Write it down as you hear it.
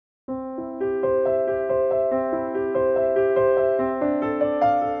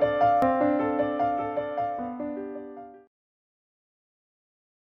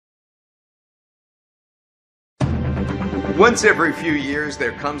Once every few years,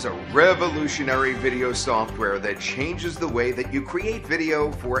 there comes a revolutionary video software that changes the way that you create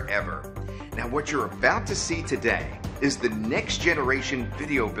video forever. Now, what you're about to see today is the next generation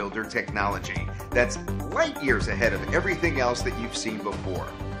video builder technology that's light years ahead of everything else that you've seen before.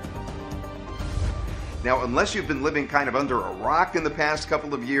 Now, unless you've been living kind of under a rock in the past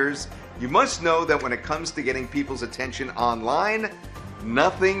couple of years, you must know that when it comes to getting people's attention online,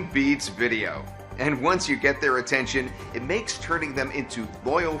 nothing beats video. And once you get their attention, it makes turning them into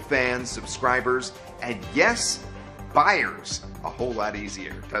loyal fans, subscribers, and yes, buyers a whole lot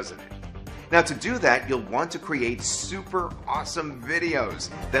easier, doesn't it? Now, to do that, you'll want to create super awesome videos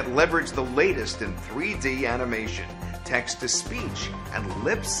that leverage the latest in 3D animation, text-to-speech, and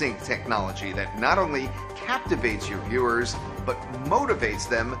lip-sync technology that not only captivates your viewers, but motivates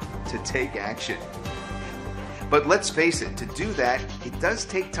them to take action. But let's face it, to do that, it does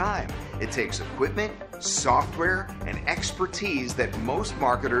take time. It takes equipment, software, and expertise that most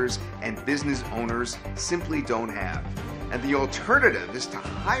marketers and business owners simply don't have. And the alternative is to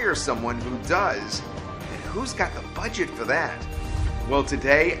hire someone who does. And who's got the budget for that? Well,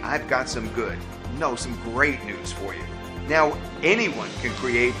 today I've got some great news for you. Now, anyone can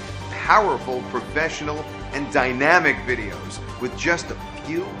create powerful, professional, and dynamic videos with just a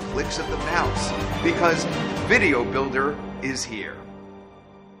few clicks of the mouse, because VideoBuilder is here.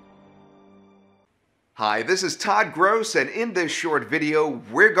 Hi, this is Todd Gross, and in this short video,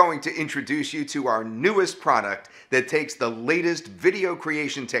 we're going to introduce you to our newest product that takes the latest video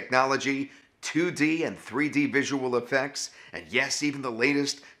creation technology, 2D and 3D visual effects, and yes, even the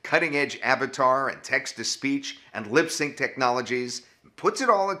latest cutting-edge avatar and text-to-speech and lip-sync technologies, and puts it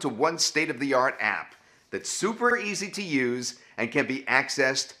all into one state-of-the-art app that's super easy to use and can be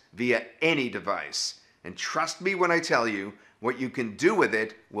accessed via any device. And trust me when I tell you, what you can do with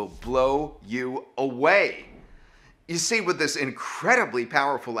it will blow you away. You see, with this incredibly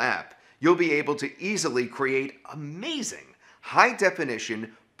powerful app, you'll be able to easily create amazing,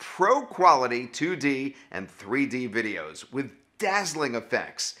 high-definition, pro-quality 2D and 3D videos with dazzling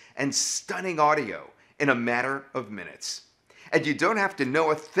effects and stunning audio in a matter of minutes. And you don't have to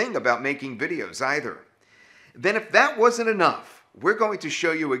know a thing about making videos either. Then if that wasn't enough, we're going to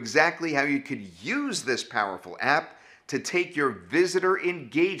show you exactly how you could use this powerful app to take your visitor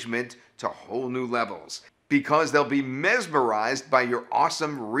engagement to whole new levels, because they'll be mesmerized by your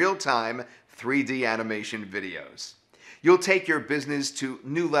awesome real-time 3D animation videos. You'll take your business to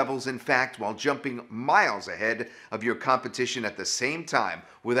new levels, in fact, while jumping miles ahead of your competition at the same time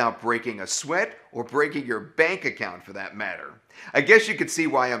without breaking a sweat or breaking your bank account for that matter. I guess you could see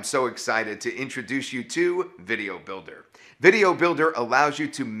why I'm so excited to introduce you to VideoBuilder. VideoBuilder allows you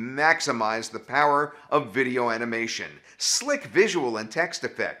to maximize the power of video animation, slick visual and text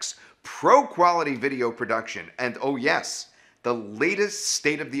effects, pro-quality video production, and oh yes, the latest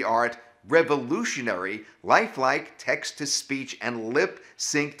state-of-the-art revolutionary, lifelike text-to-speech and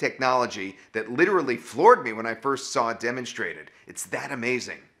lip-sync technology that literally floored me when I first saw it demonstrated. It's that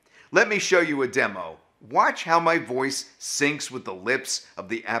amazing. Let me show you a demo. Watch how my voice syncs with the lips of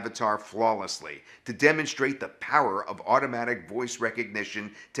the avatar flawlessly to demonstrate the power of automatic voice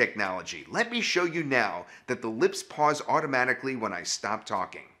recognition technology. Let me show you now that the lips pause automatically when I stop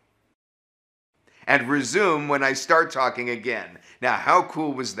talking and resume when I start talking again. Now, how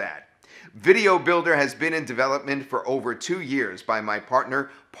cool was that? VideoBuilder has been in development for over 2 years by my partner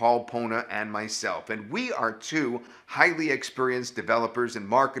Paul Pona and myself, and we are two highly experienced developers and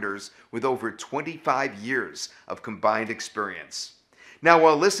marketers with over 25 years of combined experience. Now,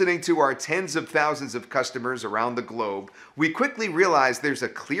 while listening to our tens of thousands of customers around the globe, we quickly realized there's a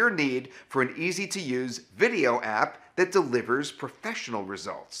clear need for an easy-to-use video app that delivers professional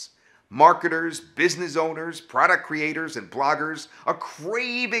results. Marketers, business owners, product creators, and bloggers are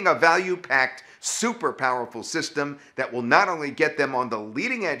craving a value-packed, super powerful system that will not only get them on the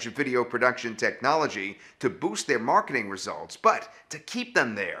leading edge of video production technology to boost their marketing results, but to keep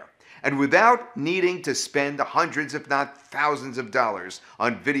them there, and without needing to spend hundreds if not thousands of dollars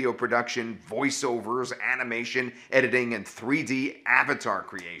on video production, voiceovers, animation, editing, and 3D avatar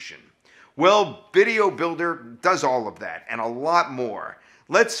creation. Well, VideoBuilder does all of that and a lot more.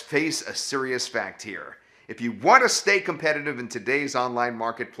 Let's face a serious fact here. If you want to stay competitive in today's online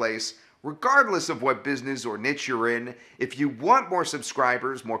marketplace, regardless of what business or niche you're in, if you want more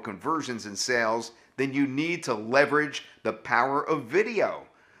subscribers, more conversions and sales, then you need to leverage the power of video.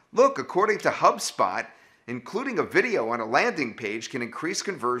 Look, according to HubSpot, including a video on a landing page can increase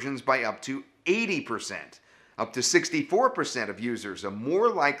conversions by up to 80%. Up to 64% of users are more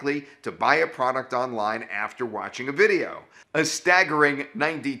likely to buy a product online after watching a video. A staggering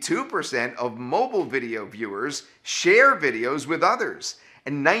 92% of mobile video viewers share videos with others.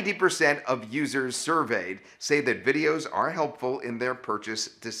 And 90% of users surveyed say that videos are helpful in their purchase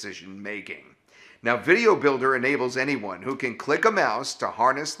decision making. Now, VideoBuilder enables anyone who can click a mouse to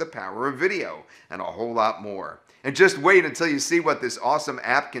harness the power of video and a whole lot more. And just wait until you see what this awesome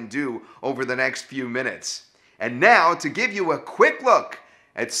app can do over the next few minutes. And now, to give you a quick look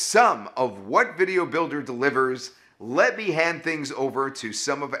at some of what VideoBuilder delivers, let me hand things over to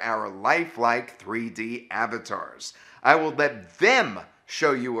some of our lifelike 3D avatars. I will let them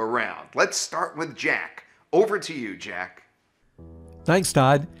show you around. Let's start with Jack. Over to you, Jack. Thanks,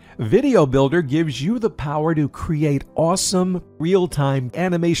 Todd. VideoBuilder gives you the power to create awesome real-time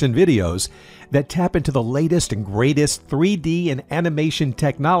animation videos that tap into the latest and greatest 3D and animation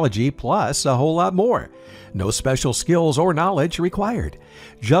technology, plus a whole lot more. No special skills or knowledge required.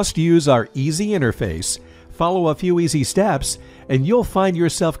 Just use our easy interface, follow a few easy steps, and you'll find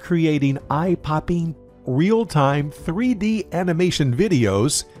yourself creating eye-popping, real-time 3D animation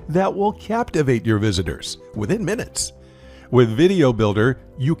videos that will captivate your visitors within minutes. With VideoBuilder,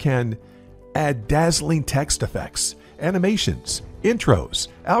 you can add dazzling text effects, animations, intros,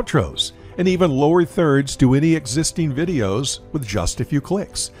 outros, and even lower thirds to any existing videos with just a few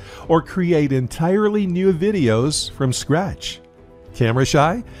clicks, or create entirely new videos from scratch. Camera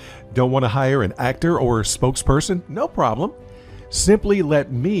shy? Don't want to hire an actor or spokesperson? No problem. Simply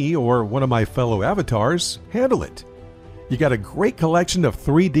let me or one of my fellow avatars handle it. You got a great collection of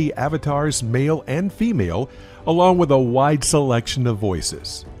 3D avatars, male and female, along with a wide selection of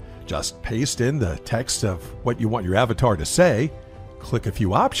voices. Just paste in the text of what you want your avatar to say, click a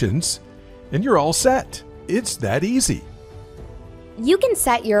few options, and you're all set. It's that easy. You can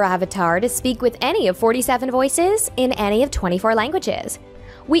set your avatar to speak with any of 47 voices in any of 24 languages.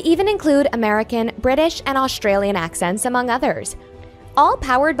 We even include American, British, and Australian accents, among others. All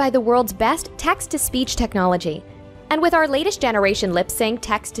powered by the world's best text-to-speech technology. And with our latest generation lip-sync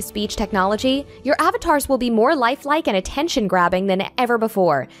text-to-speech technology, your avatars will be more lifelike and attention-grabbing than ever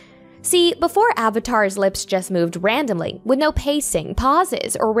before. See, before avatars' lips just moved randomly, with no pacing,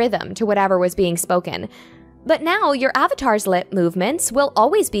 pauses, or rhythm to whatever was being spoken. But now, your avatar's lip movements will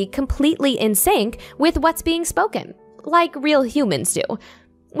always be completely in sync with what's being spoken, like real humans do,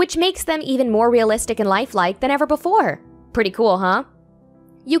 which makes them even more realistic and lifelike than ever before. Pretty cool, huh?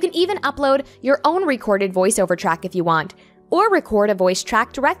 You can even upload your own recorded voiceover track if you want, or record a voice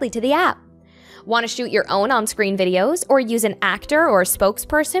track directly to the app. Want to shoot your own on-screen videos or use an actor or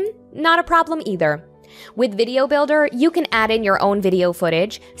spokesperson? Not a problem either. With VideoBuilder, you can add in your own video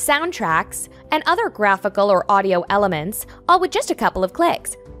footage, soundtracks, and other graphical or audio elements, all with just a couple of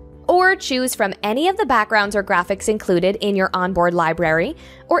clicks. Or choose from any of the backgrounds or graphics included in your onboard library,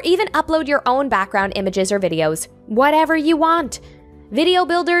 or even upload your own background images or videos. Whatever you want.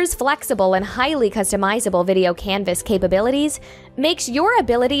 VideoBuilder's flexible and highly customizable video canvas capabilities makes your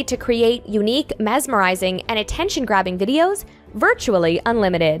ability to create unique, mesmerizing, and attention-grabbing videos virtually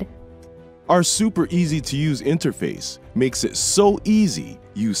unlimited. Our super easy-to-use interface makes it so easy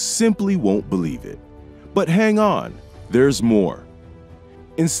you simply won't believe it. But hang on, there's more.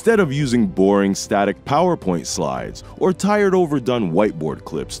 Instead of using boring static PowerPoint slides or tired overdone whiteboard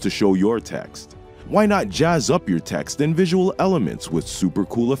clips to show your text, why not jazz up your text and visual elements with super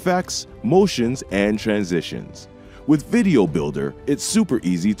cool effects, motions, and transitions? With VideoBuilder, it's super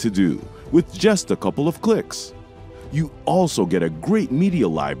easy to do, with just a couple of clicks. You also get a great media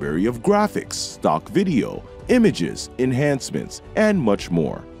library of graphics, stock video, images, enhancements, and much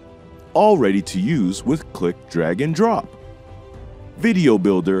more. All ready to use with click, drag, and drop.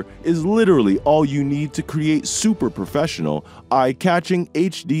 VideoBuilder is literally all you need to create super professional, eye-catching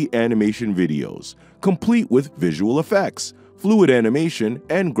HD animation videos, complete with visual effects, fluid animation,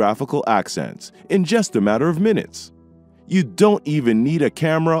 and graphical accents in just a matter of minutes. You don't even need a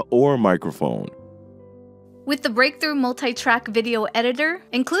camera or microphone. With the breakthrough multi-track video editor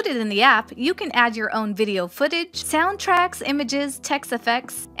included in the app, you can add your own video footage, soundtracks, images, text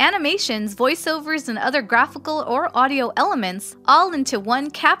effects, animations, voiceovers, and other graphical or audio elements all into one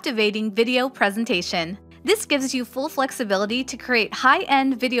captivating video presentation. This gives you full flexibility to create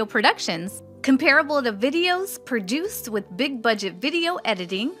high-end video productions comparable to videos produced with big-budget video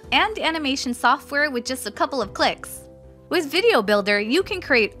editing and animation software with just a couple of clicks. With VideoBuilder, you can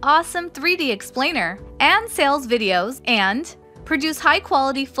create awesome 3D explainer and sales videos and produce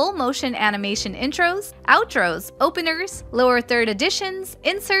high-quality full-motion animation intros, outros, openers, lower third additions,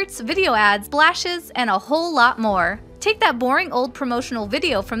 inserts, video ads, splashes, and a whole lot more. Take that boring old promotional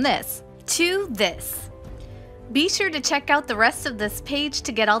video from this to this. Be sure to check out the rest of this page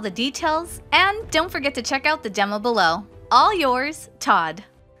to get all the details, and don't forget to check out the demo below. All yours, Todd.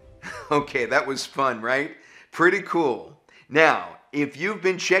 Okay, that was fun, right? Pretty cool. Now, if you've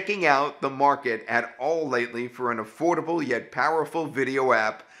been checking out the market at all lately for an affordable yet powerful video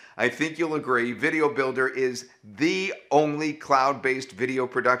app, I think you'll agree VideoBuilder is the only cloud-based video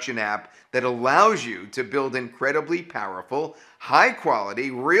production app that allows you to build incredibly powerful,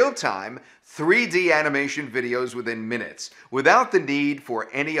 high-quality, real-time 3D animation videos within minutes without the need for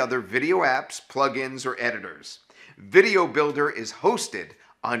any other video apps, plugins, or editors. VideoBuilder is hosted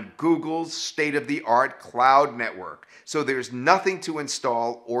on Google's state-of-the-art cloud network, so there's nothing to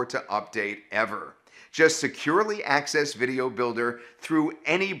install or to update ever. Just securely access VideoBuilder through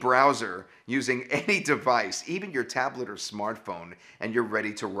any browser using any device, even your tablet or smartphone, and you're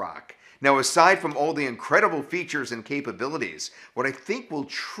ready to rock. Now, aside from all the incredible features and capabilities, what I think will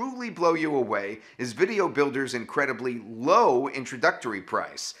truly blow you away is VideoBuilder's incredibly low introductory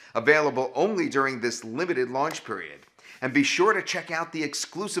price, available only during this limited launch period. And be sure to check out the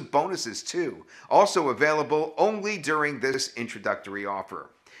exclusive bonuses too, also available only during this introductory offer,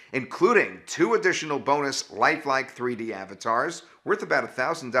 including 2 additional bonus lifelike 3D avatars worth about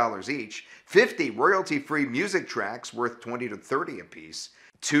 $1,000 each, 50 royalty-free music tracks worth $20 to $30 apiece,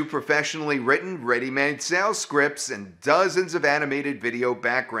 2 professionally written, ready-made sales scripts, and dozens of animated video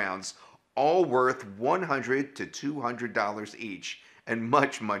backgrounds, all worth $100 to $200 each, and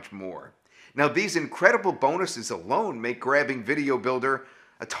much, much more. Now, these incredible bonuses alone make grabbing VideoBuilder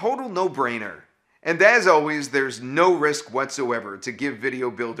a total no-brainer. And as always, there's no risk whatsoever to give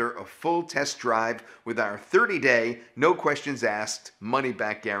VideoBuilder a full test drive with our 30-day, no questions asked,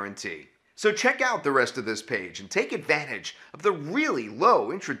 money-back guarantee. So check out the rest of this page and take advantage of the really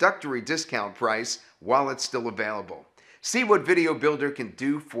low introductory discount price while it's still available. See what VideoBuilder can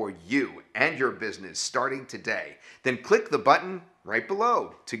do for you and your business starting today. Then click the button right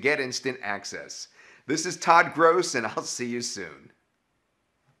below to get instant access. This is Todd Gross, and I'll see you soon.